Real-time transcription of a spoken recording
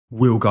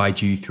We'll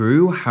guide you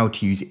through how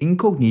to use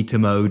incognito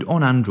mode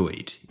on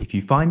Android. If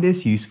you find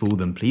this useful,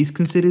 then please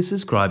consider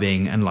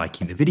subscribing and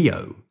liking the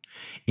video.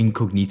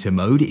 Incognito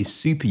mode is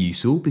super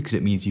useful because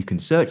it means you can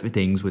search for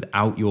things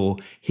without your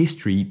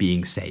history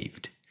being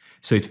saved.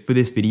 So for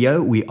this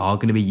video, we are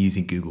going to be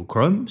using Google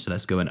Chrome, so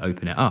let's go and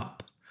open it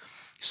up.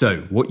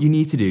 So what you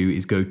need to do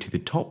is go to the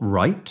top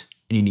right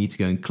and you need to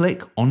go and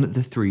click on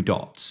the three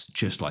dots,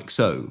 just like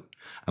so.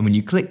 And when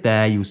you click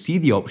there, you'll see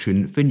the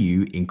option for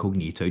new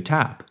incognito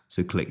tab.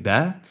 So click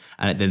there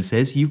and it then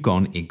says you've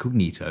gone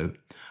incognito.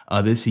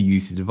 Others who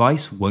use the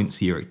device won't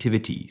see your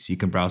activity, so you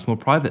can browse more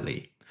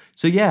privately.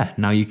 So yeah,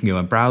 now you can go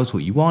and browse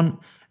what you want.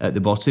 At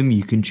the bottom,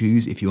 you can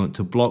choose if you want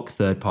to block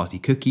third-party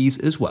cookies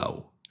as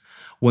well.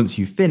 Once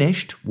you've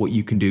finished, what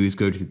you can do is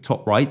go to the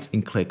top right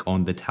and click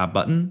on the tab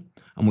button.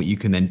 And what you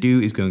can then do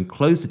is go and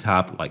close the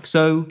tab like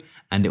so,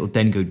 and it will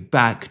then go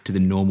back to the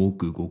normal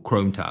Google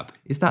Chrome tab.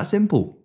 It's that simple.